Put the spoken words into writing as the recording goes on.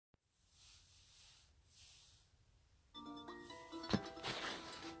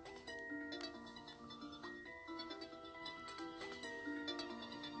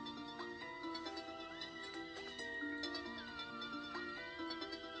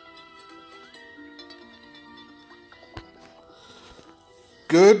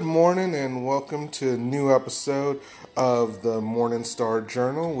Good morning and welcome to a new episode of the Morning Star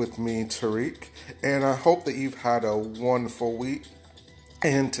Journal with me, Tariq. And I hope that you've had a wonderful week.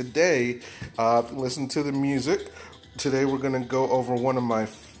 And today, listen to the music. Today we're going to go over one of my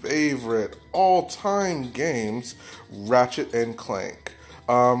favorite all-time games, Ratchet and Clank.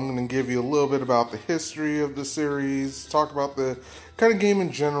 I'm going to give you a little bit about the history of the series, talk about the kind of game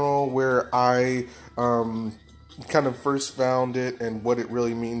in general, where I kind of first found it and what it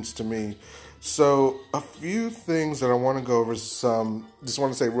really means to me. So a few things that I want to go over, just want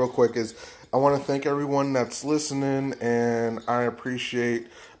to say real quick is I want to thank everyone that's listening, and I appreciate,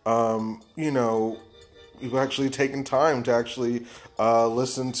 you've actually taken time to actually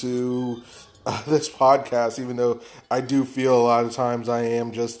listen to this podcast, even though I do feel a lot of times I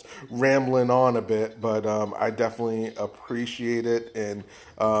am just rambling on a bit, but I definitely appreciate it, and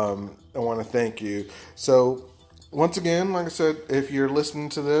I want to thank you. So once again, like I said, if you're listening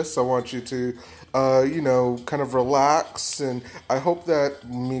to this, I want you to, kind of relax, and I hope that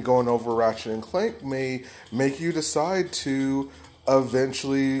me going over Ratchet and Clank may make you decide to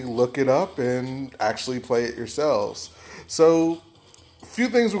eventually look it up and actually play it yourselves. So, a few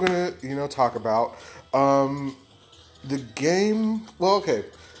things we're gonna, talk about. The game. Well, okay.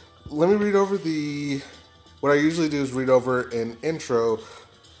 Let me read over what I usually do is read over an intro,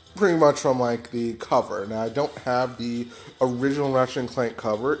 pretty much from like the cover. Now I don't have the original Ratchet and Clank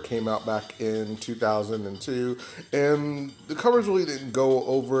cover. It came out back in 2002, and the covers really didn't go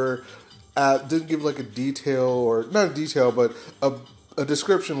over. Didn't give like a detail, or not a detail, but a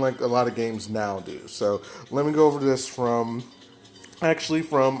description like a lot of games now do. So let me go over this from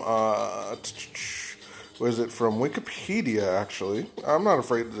from Wikipedia. Actually, I'm not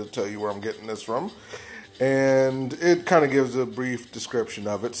afraid to tell you where I'm getting this from. And it kind of gives a brief description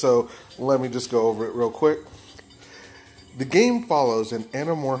of it. So let me just go over it real quick. The game follows an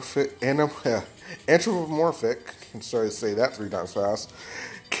anthropomorphic, sorry to say that 3 times fast,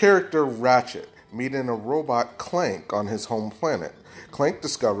 character Ratchet meeting a robot Clank on his home planet. Clank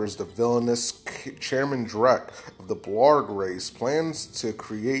discovers the villainous Chairman Drek of the Blarg race plans to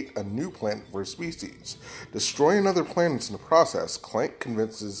create a new planet for his species. Destroying other planets in the process, Clank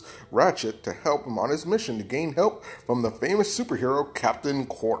convinces Ratchet to help him on his mission to gain help from the famous superhero Captain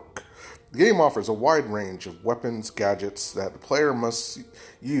Quark. The game offers a wide range of weapons, gadgets that the player must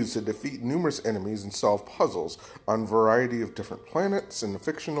use to defeat numerous enemies and solve puzzles on a variety of different planets in the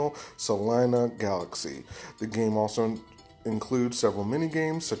fictional Solana galaxy. The game also includes several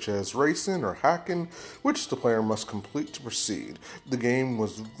mini-games such as racing or hacking, which the player must complete to proceed. The game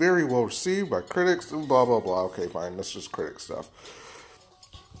was very well received by critics and blah blah blah. Okay, fine, that's just critic stuff.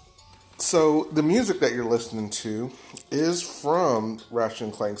 So the music that you're listening to is from Ratchet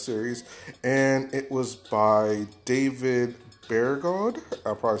and Clank series, and it was by David Bergaud.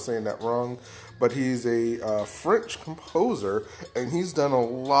 I'm probably saying that wrong, but he's a French composer, and he's done a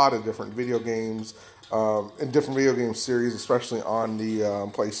lot of different video games and different video game series, especially on the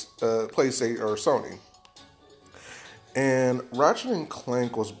PlayStation or Sony. And Ratchet and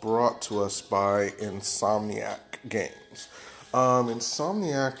Clank was brought to us by Insomniac Games.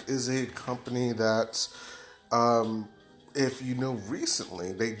 Insomniac is a company that, if you know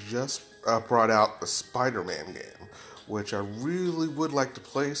recently, they just brought out the Spider-Man game, which I really would like to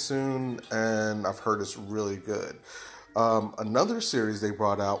play soon, and I've heard it's really good. Another series they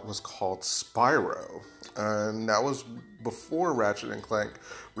brought out was called Spyro, and that was before Ratchet and Clank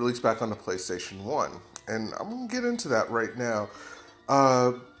released back on the PlayStation 1. And I'm going to get into that right now.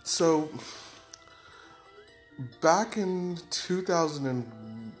 So back in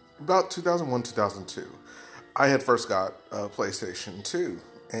about 2001, 2002, I had first got a PlayStation 2.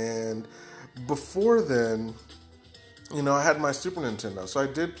 And before then, I had my Super Nintendo, so I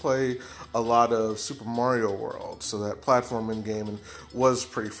did play a lot of Super Mario World, so that platforming game was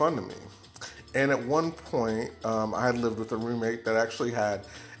pretty fun to me. And at one point, I had lived with a roommate that actually had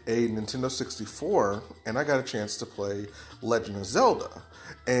a Nintendo 64, and I got a chance to play Legend of Zelda.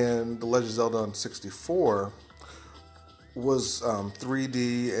 And the Legend of Zelda on 64 was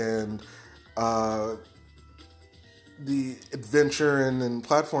 3D, and the adventure and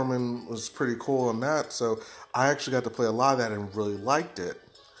platforming was pretty cool on that, so I actually got to play a lot of that and really liked it.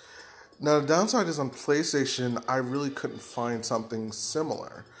 Now, the downside is on PlayStation, I really couldn't find something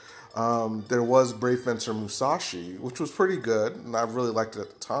similar. There was Brave Fencer Musashi, which was pretty good, and I really liked it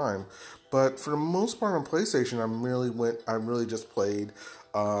at the time. But for the most part on PlayStation, I really just played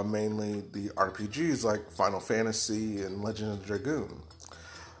mainly the RPGs like Final Fantasy and Legend of the Dragoon.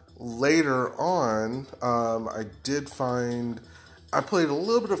 Later on, I played a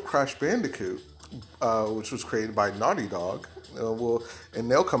little bit of Crash Bandicoot, which was created by Naughty Dog. And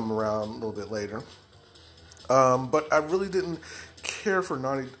they'll come around a little bit later. But I really didn't care for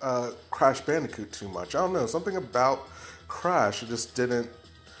Crash Bandicoot too much. I don't know, something about Crash I just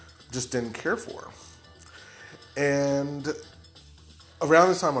didn't care for. And around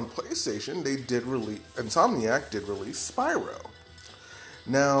this time on PlayStation, Insomniac did release Spyro.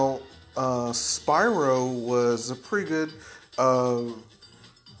 Now, Spyro was a pretty good,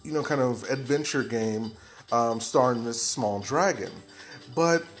 kind of adventure game starring this small dragon.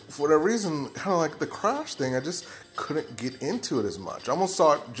 But for whatever reason, kind of like the Crash thing, I just couldn't get into it as much. I almost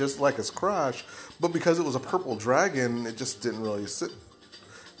saw it just like as Crash, but because it was a purple dragon, it just didn't really sit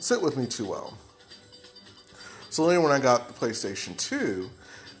with me too well. So later when I got the PlayStation 2,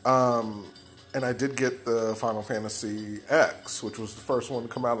 and I did get the Final Fantasy X, which was the first one to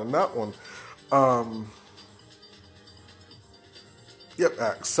come out on that one.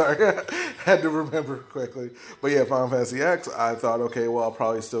 X. Sorry, had to remember quickly. But yeah, Final Fantasy X, I thought, okay, well, I'll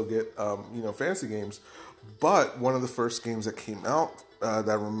probably still get, fantasy games. But one of the first games that came out that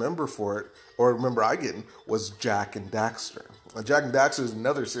I remember I getting, was Jak and Daxter. Jak and Daxter is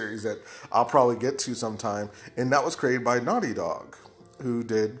another series that I'll probably get to sometime, and that was created by Naughty Dog, who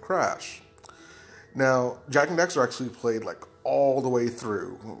did Crash. Now, Jak and Daxter actually played like all the way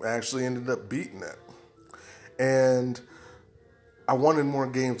through. I actually ended up beating it. And I wanted more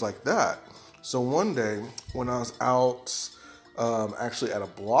games like that. So one day, when I was out actually at a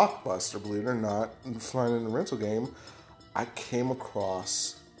Blockbuster, believe it or not, finding a rental game, I came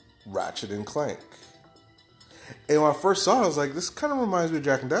across Ratchet and Clank. And when I first saw it, I was like, this kind of reminds me of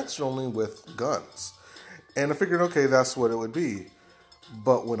Jak and Daxter, only with guns. And I figured, okay, that's what it would be.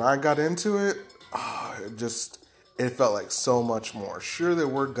 But when I got into it, it felt like so much more. Sure, there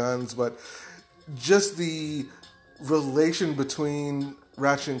were guns, but just the relation between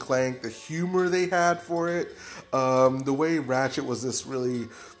Ratchet and Clank, the humor they had for it, the way Ratchet was this really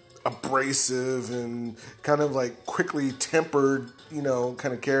abrasive and kind of like quickly tempered,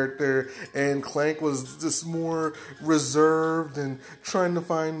 kind of character, and Clank was just more reserved and trying to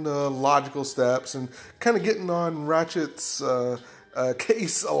find logical steps and kind of getting on Ratchet's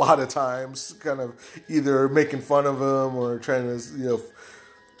case a lot of times, kind of either making fun of him or trying to,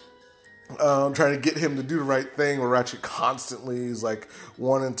 trying to get him to do the right thing, where Ratchet constantly is like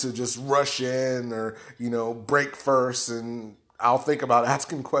wanting to just rush in or, break first, and I'll think about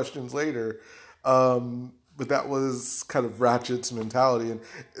asking questions later. But that was kind of Ratchet's mentality, and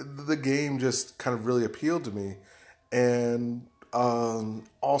the game just kind of really appealed to me. And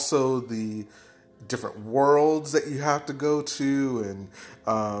also the different worlds that you have to go to, and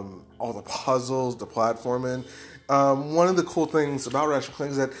all the puzzles, the platforming. One of the cool things about Ratchet &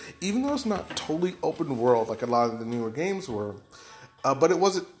 Clank is that even though it's not totally open world like a lot of the newer games were, but it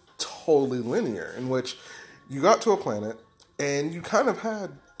wasn't totally linear, in which you got to a planet and you kind of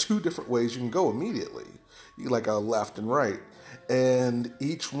had two different ways you can go immediately, like a left and right. And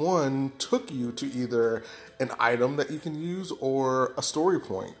each one took you to either an item that you can use or a story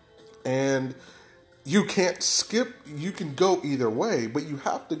point. And you can't skip, you can go either way, but you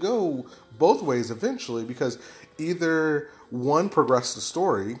have to go both ways eventually, because either one progressed the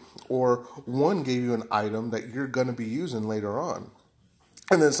story or one gave you an item that you're going to be using later on.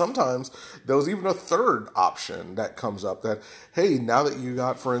 And then sometimes there was even a third option that comes up that, hey, now that you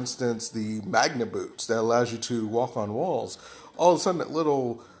got, for instance, the Magna Boots that allows you to walk on walls, all of a sudden that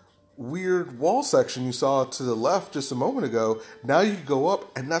little weird wall section you saw to the left just a moment ago, now you go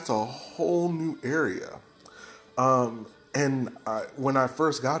up and that's a whole new area. When I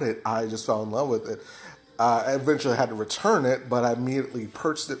first got it, I just fell in love with it. I eventually had to return it, but I immediately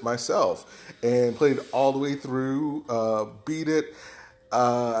purchased it myself and played it all the way through, beat it.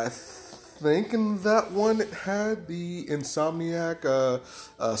 I think in that one it had the Insomniac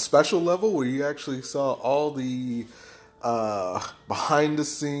special level where you actually saw all the behind the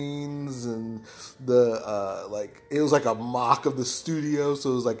scenes, and the it was like a mock of the studio,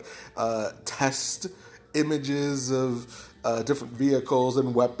 so it was like test images of different vehicles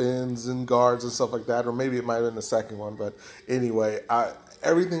and weapons and guards and stuff like that, or maybe it might have been the second one, but anyway,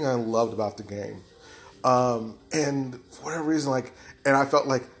 everything I loved about the game. And for whatever reason, and I felt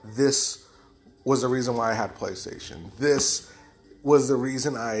like this was the reason why I had PlayStation. This was the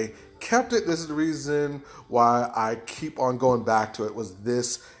reason I kept it. This is the reason why I keep on going back to it, was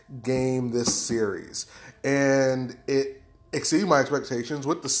this game, this series. And it exceeded my expectations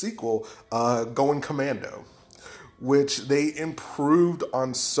with the sequel, Going Commando, which they improved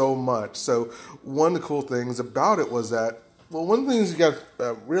on so much. So one of the cool things about it was that, well, one of the things you got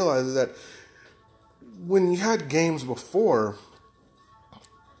to realize is that when you had games before,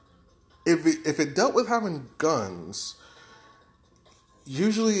 if it dealt with having guns,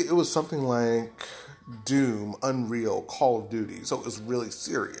 usually it was something like Doom, Unreal, Call of Duty. So it was really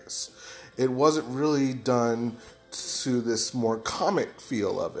serious. It wasn't really done to this more comic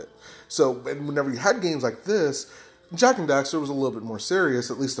feel of it. So and whenever you had games like this, Jak and Daxter was a little bit more serious,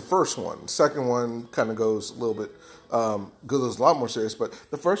 at least the first one. Second one kind of goes a little bit, goes a lot more serious, but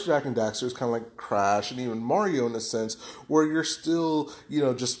the first Jak and Daxter is kind of like Crash and even Mario in a sense, where you're still,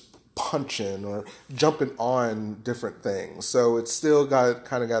 just punching or jumping on different things. So it's still got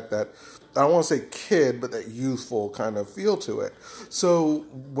that, I don't want to say kid, but that youthful kind of feel to it. So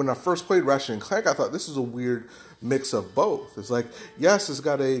when I first played Ratchet and Clank, I thought this is a weird mix of both. It's like, yes, it's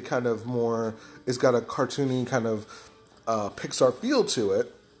got a kind of more, it's got a cartoony kind of Pixar feel to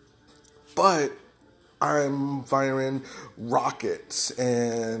it, but I'm firing rockets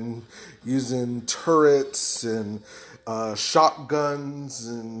and using turrets and shotguns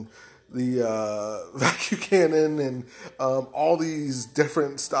and the vacuum cannon and all these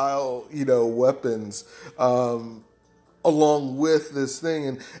different style, weapons along with this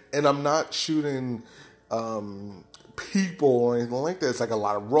thing. And I'm not shooting people or anything like that. It's like a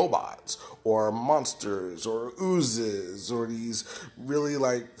lot of robots or monsters or oozes or these really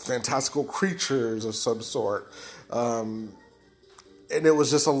like fantastical creatures of some sort. And it was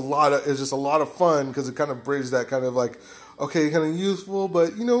just a lot of fun because it kind of bridged that kind of like, okay, kind of youthful,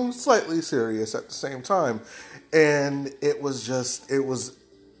 but slightly serious at the same time. And it was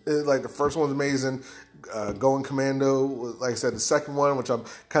like the first one's amazing. Going Commando, like I said, the second one, which I'm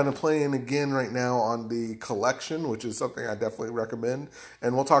kind of playing again right now on the collection, which is something I definitely recommend.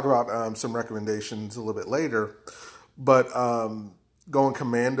 And we'll talk about some recommendations a little bit later. But Going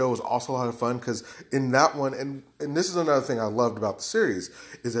Commando was also a lot of fun because in that one, and this is another thing I loved about the series,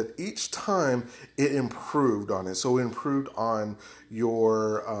 is that each time it improved on it. So it improved on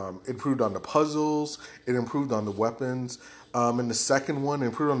improved on the puzzles, it improved on the weapons. And the second one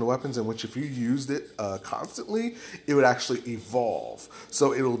improved on the weapons, in which if you used it constantly, it would actually evolve.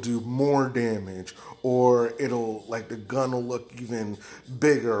 So it'll do more damage, or the gun will look even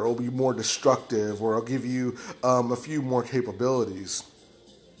bigger, it'll be more destructive, or it'll give you a few more capabilities.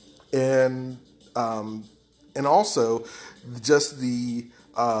 And also just the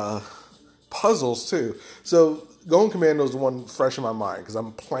puzzles too. So Going Commando is the one fresh in my mind because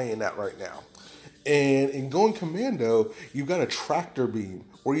I'm playing that right now. And in Going Commando, you've got a tractor beam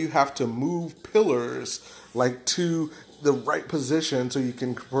where you have to move pillars like to the right position so you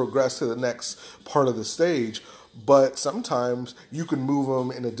can progress to the next part of the stage. But sometimes you can move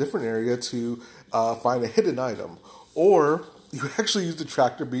them in a different area to find a hidden item. Or you actually use the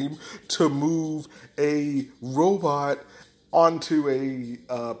tractor beam to move a robot onto a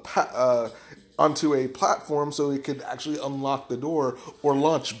platform so it could actually unlock the door or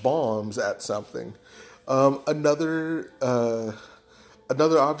launch bombs at something. Another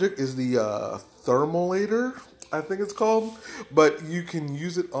object is the thermolator, I think it's called, but you can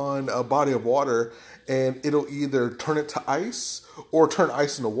use it on a body of water and it'll either turn it to ice or turn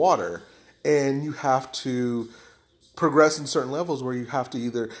ice into water. And you have to progress in certain levels where you have to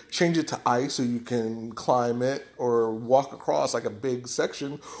either change it to ice so you can climb it or walk across like a big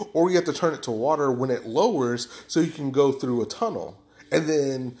section, or you have to turn it to water when it lowers so you can go through a tunnel, and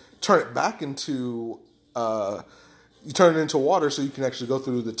then turn it back into you turn it into water so you can actually go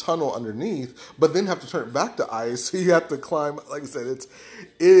through the tunnel underneath, but then have to turn it back to ice so you have to climb. Like I said, it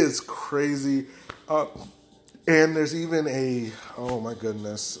is crazy. And there's even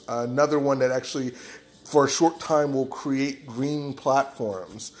another one that actually for a short time will create green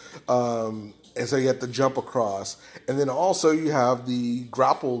platforms. And so you have to jump across. And then also you have the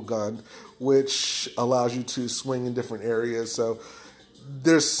grapple gun, which allows you to swing in different areas. So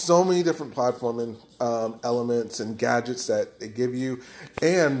there's so many different platforming elements and gadgets that they give you.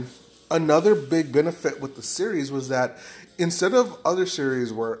 And another big benefit with the series was that instead of other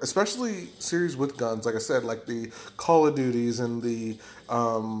series where, especially series with guns, like I said, like the Call of Duties and the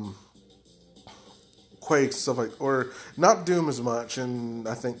Quake, stuff like, or not Doom as much, and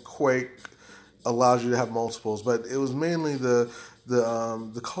I think Quake allows you to have multiples, but it was mainly the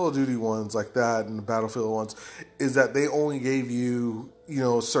Call of Duty ones like that and the Battlefield ones, is that they only gave you,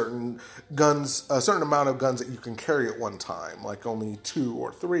 certain guns, a certain amount of guns that you can carry at one time, like only 2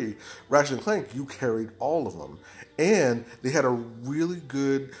 or 3. Ratchet and Clank, you carried all of them. And they had a really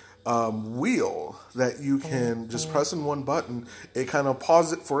good wheel that you can just press in one button. It kind of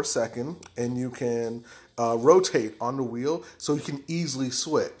pauses it for a second, and you can rotate on the wheel so you can easily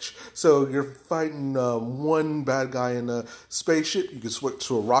switch. So you're fighting one bad guy in a spaceship, you can switch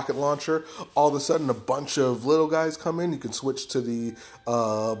to a rocket launcher. All of a sudden, a bunch of little guys come in. You can switch to the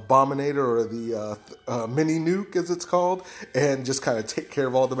Bominator or the mini nuke, as it's called, and just kind of take care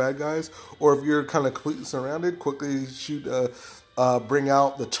of all the bad guys. Or if you're kind of completely surrounded, quickly shoot. Bring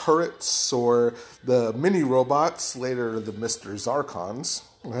out the turrets or the mini robots, later the Mr. Zarkons.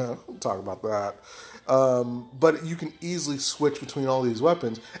 We'll talk about that. But you can easily switch between all these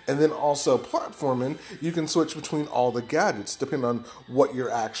weapons. And then also platforming, you can switch between all the gadgets depending on what you're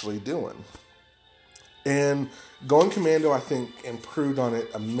actually doing. And Going Commando, I think, improved on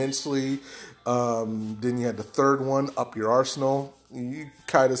it immensely. Then you had the third one, Up Your Arsenal. You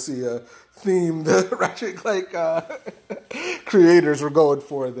kind of see a theme the Ratchet and Clank creators were going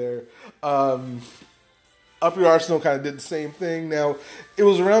for there. Up Your Arsenal kind of did the same thing. Now, it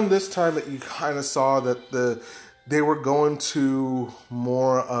was around this time that you kind of saw that they were going to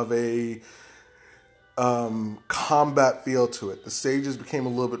more of a combat feel to it. The stages became a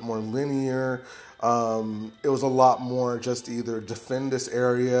little bit more linear. It was a lot more just either defend this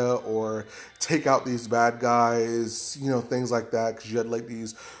area or take out these bad guys, things like that, because you had like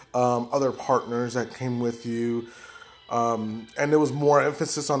these other partners that came with you. And there was more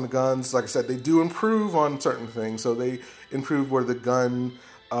emphasis on the guns. Like I said, they do improve on certain things. So they improved where the guns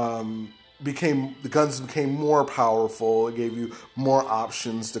became more powerful. It gave you more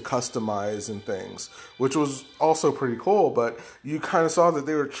options to customize and things, which was also pretty cool. But you kind of saw that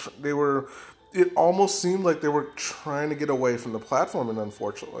they were. It almost seemed like they were trying to get away from the platforming,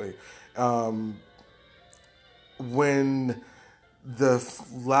 unfortunately. When the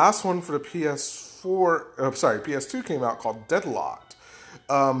last one for the PS2 came out called Deadlocked,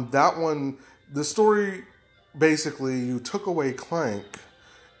 that one, the story, basically, you took away Clank,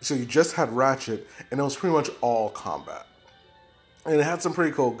 so you just had Ratchet, and it was pretty much all combat. And it had some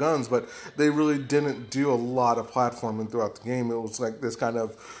pretty cool guns, but they really didn't do a lot of platforming throughout the game. It was like this kind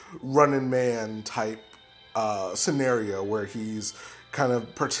of running man type scenario where he's kind of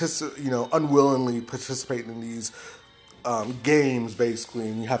unwillingly participating in these games, basically,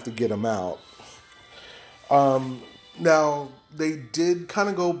 and you have to get him out. Now, they did kind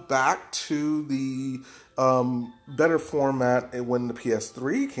of go back to the better format when the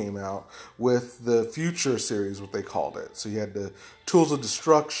PS3 came out with the Future series, what they called it. So you had the Tools of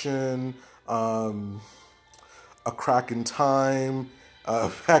Destruction, A Crack in Time,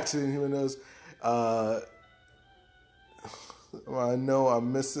 Back to the Inhumanos. I know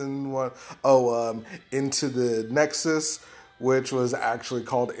I'm missing one. Into the Nexus, which was actually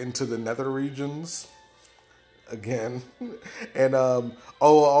called Into the Nether Regions. Again. And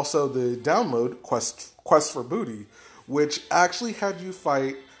also the download Quest for Booty, which actually had you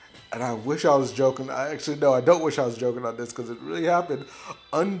fight, and I wish I was joking. I don't wish I was joking on this because it really happened.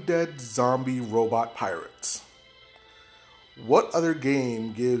 Undead zombie robot pirates. What other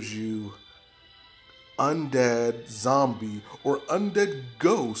game gives you undead zombie or undead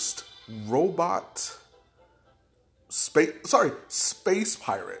ghost robot space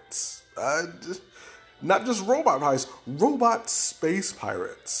pirates? Not just robot pirates, robot space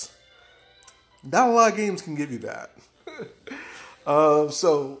pirates. Not a lot of games can give you that.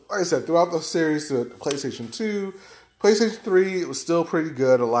 So, like I said, throughout the series, the PlayStation 2, PlayStation 3, it was still pretty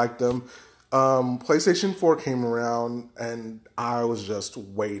good. I liked them. PlayStation 4 came around, and I was just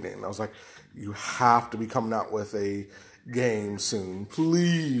waiting. I was like, you have to be coming out with a game soon.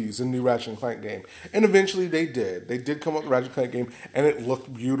 Please, a new Ratchet & Clank game. And eventually they did. They did come up with a Ratchet & Clank game, and it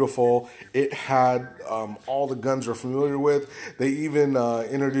looked beautiful. It had all the guns we're familiar with. They even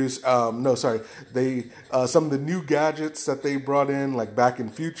introduced, some of the new gadgets that they brought in, like Back in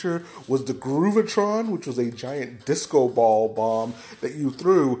Future, was the Groovatron, which was a giant disco ball bomb that you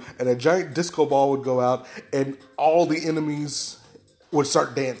threw, and a giant disco ball would go out, and all the enemies would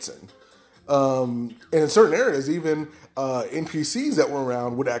start dancing. And in certain areas, even NPCs that were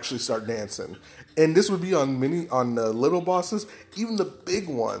around would actually start dancing. And this would be on the little bosses, even the big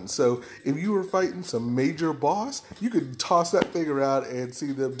ones. So if you were fighting some major boss, you could toss that thing around and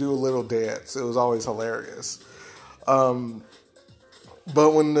see them do a little dance. It was always hilarious. But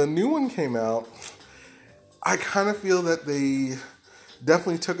when the new one came out, I kind of feel that they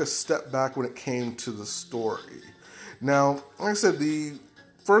definitely took a step back when it came to the story. Now, like I said, the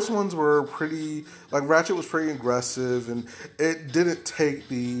first ones were Ratchet was pretty aggressive, and it didn't take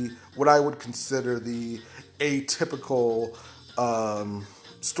what I would consider the atypical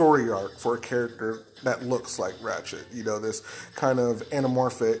story arc for a character that looks like Ratchet. This kind of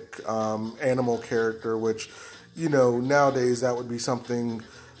anamorphic animal character, which, nowadays that would be something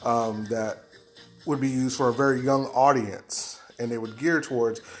that would be used for a very young audience, and they would gear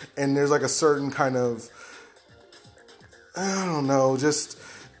towards. And there's like a certain kind of, I don't know, just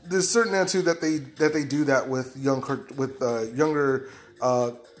there's certain attitude that they do that with younger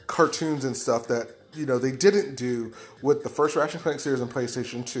cartoons and stuff that they didn't do with the first Ratchet and Clank series on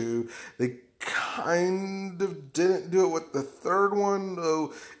PlayStation 2. They kind of didn't do it with the third one,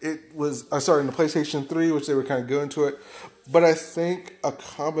 though it was in the PlayStation 3, which they were kind of going to it. But I think a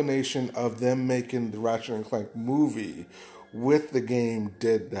combination of them making the Ratchet and Clank movie with the game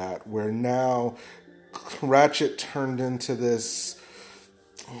did that, where now Ratchet turned into this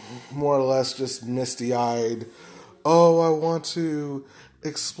more or less just misty-eyed, oh, I want to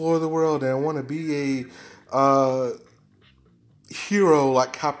explore the world and I want to be a hero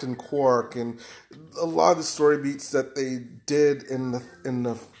like Captain Quark, and a lot of the story beats that they did in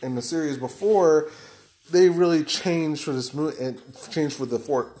the series before, they really changed for this movie and changed for the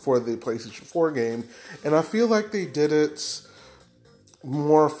PlayStation 4 game, and I feel like they did it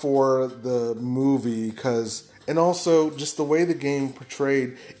more for the movie and also just the way the game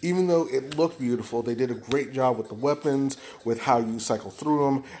portrayed, even though it looked beautiful, they did a great job with the weapons, with how you cycle through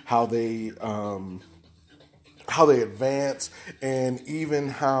them, how they advance, and even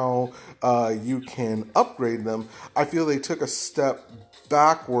how you can upgrade them. I feel they took a step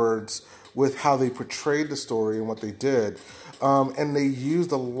backwards with how they portrayed the story and what they did. And they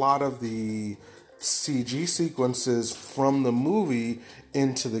used a lot of the CG sequences from the movie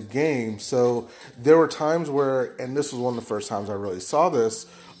into the game. So there were times where, and this was one of the first times I really saw this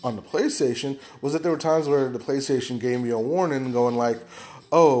on the PlayStation, was that there were times where the PlayStation gave me a warning going like,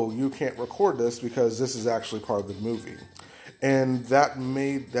 oh, you can't record this because this is actually part of the movie. And that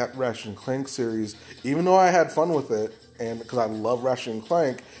made that Ratchet and Clank series, even though I had fun with it, and because I love Ratchet and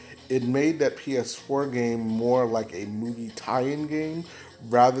Clank, it made that PS4 game more like a movie tie-in game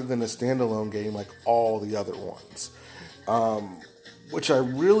rather than a standalone game like all the other ones. Which I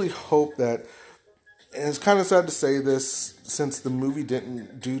really hope that, and it's kind of sad to say this since the movie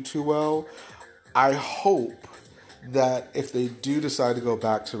didn't do too well, I hope that if they do decide to go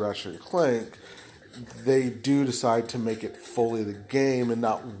back to Ratchet and Clank, they do decide to make it fully the game and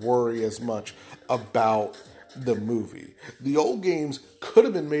not worry as much about the movie. The old games could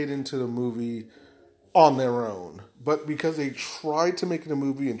have been made into the movie on their own, but because they tried to make it a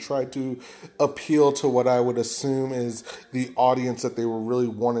movie and tried to appeal to what I would assume is the audience that they were really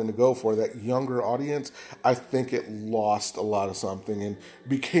wanting to go for, that younger audience, I think it lost a lot of something and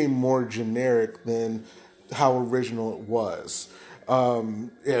became more generic than how original it was.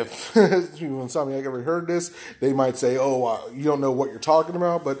 If Insomniac ever heard this, they might say, oh, you don't know what you're talking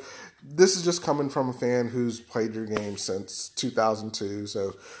about, but this is just coming from a fan who's played your game since 2002,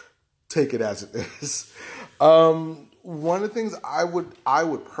 so take it as it is. One of the things I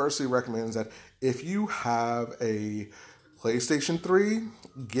would personally recommend is that if you have a PlayStation 3,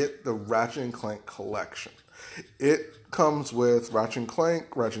 get the Ratchet and Clank collection. It comes with Ratchet and Clank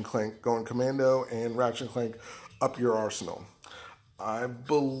Going Commando, and Ratchet and Clank Up Your Arsenal. I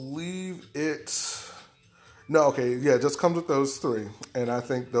believe it... No, okay, yeah, it just comes with those three. And I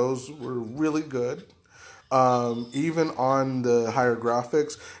think those were really good. Even on the higher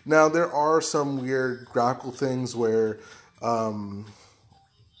graphics. Now, there are some weird graphical things where...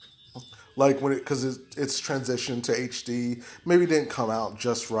 like when because it's transitioned to HD, maybe didn't come out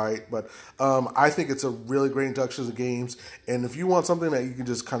just right, but I think it's a really great introduction to the games. And if you want something that you can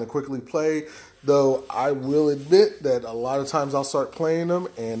just kind of quickly play, though I will admit that a lot of times I'll start playing them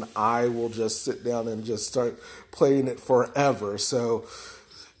and I will just sit down and just start playing it forever. So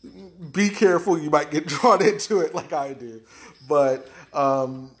be careful, you might get drawn into it like I do. But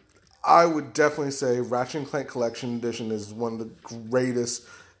I would definitely say Ratchet and Clank Collection Edition is one of the greatest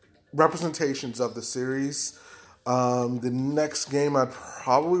representations of the series. The next game I'd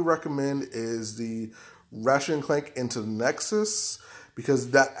probably recommend is the Ratchet and Clank Into the Nexus, because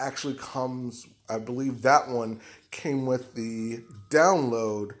that actually comes, I believe that one came with the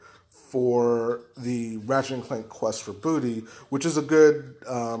download for the Ratchet and Clank Quest for Booty, which is a good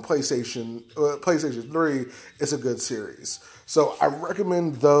PlayStation 3. It's a good series. So I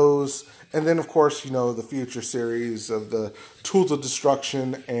recommend those. And then, of course, the future series of the Tools of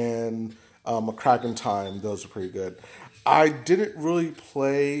Destruction and A Crack in Time. Those are pretty good. I didn't really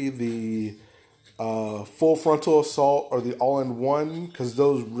play the Full Frontal Assault or the All-in-One, because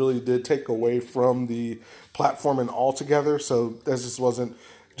those really did take away from the platforming altogether. So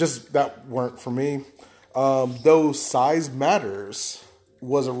that weren't for me. Though Size Matters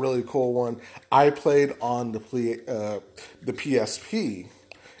was a really cool one. I played on the PSP,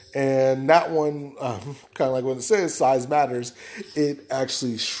 And that one, kind of like what it says, size matters. It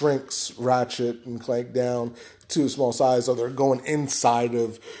actually shrinks Ratchet and Clank down to a small size, so they're going inside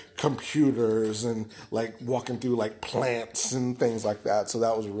of computers and like walking through like plants and things like that. So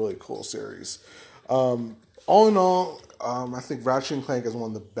that was a really cool series. All in all, I think Ratchet and Clank is one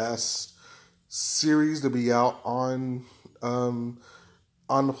of the best series to be out on the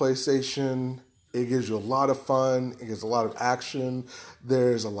PlayStation. It gives you a lot of fun. It gives a lot of action.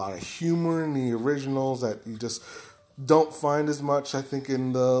 There's a lot of humor in the originals that you just don't find as much, I think,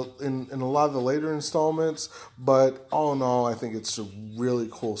 in a lot of the later installments. But all in all, I think it's a really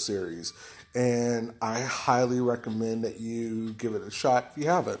cool series, and I highly recommend that you give it a shot if you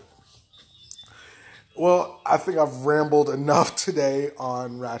haven't. Well, I think I've rambled enough today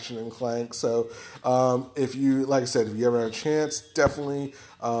on Ratchet and Clank. So, if you, like I said, if you ever have a chance, definitely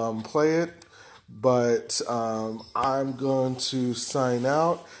play it. But I'm going to sign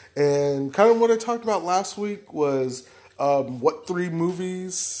out. And kind of what I talked about last week was what 3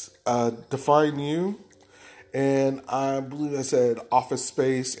 movies define you. And I believe I said Office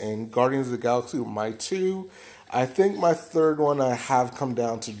Space and Guardians of the Galaxy were my 2. I think my 3rd one I have come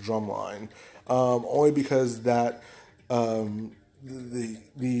down to Drumline. Only because that the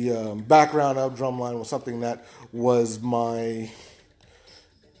background of Drumline was something that was my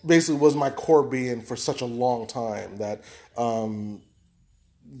core being for such a long time, that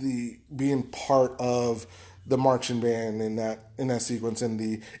the being part of the marching band in that sequence and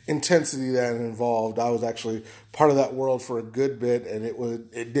the intensity that it involved, I was actually part of that world for a good bit, and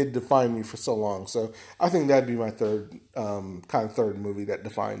it did define me for so long. So I think that'd be my third movie that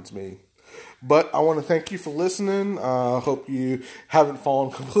defines me. But I want to thank you for listening. I hope you haven't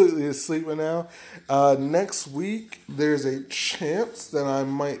fallen completely asleep by now. Next week, there's a chance that I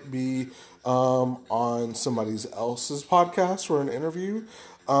might be on somebody else's podcast for an interview.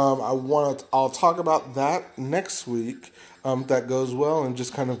 I'll talk about that next week. If that goes well, and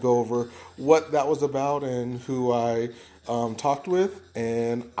just kind of go over what that was about and who I talked with.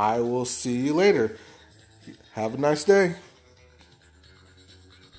 And I will see you later. Have a nice day.